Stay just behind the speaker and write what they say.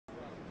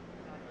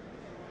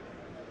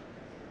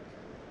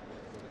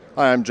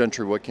Hi, I'm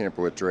Gentry Woodcamper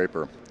with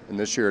Draper, and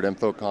this year at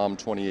InfoComm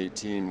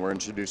 2018 we're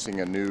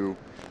introducing a new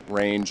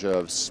range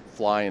of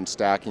fly and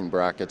stacking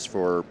brackets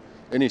for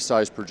any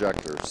size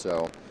projector.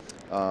 So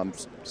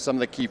some of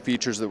the key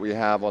features that we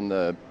have on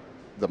the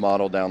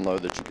model down low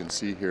that you can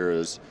see here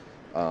is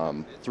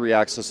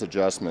 3-axis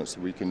adjustments.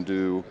 We can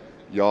do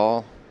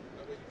yaw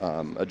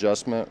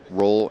adjustment,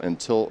 roll and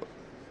tilt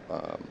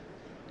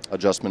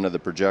adjustment of the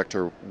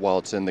projector while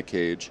it's in the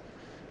cage.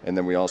 And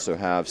then we also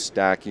have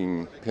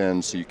stacking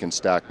pins so you can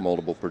stack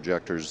multiple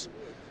projectors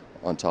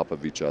on top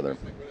of each other.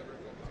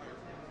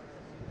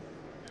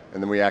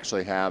 And then we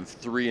actually have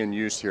 3 in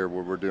use here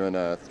where we're doing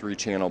a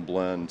 3-channel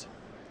blend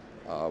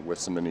with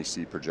some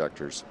NEC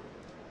projectors.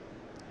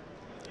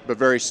 But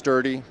very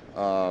sturdy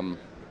and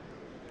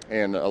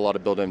a lot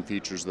of built-in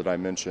features that I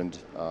mentioned.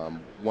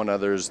 One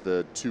other is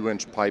the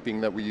 2-inch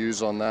piping that we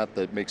use on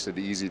that makes it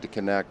easy to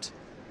connect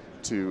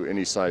to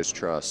any size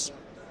truss.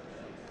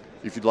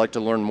 If you'd like to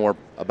learn more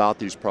about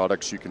these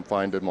products, you can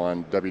find them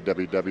on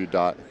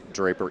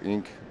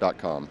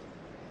www.draperinc.com.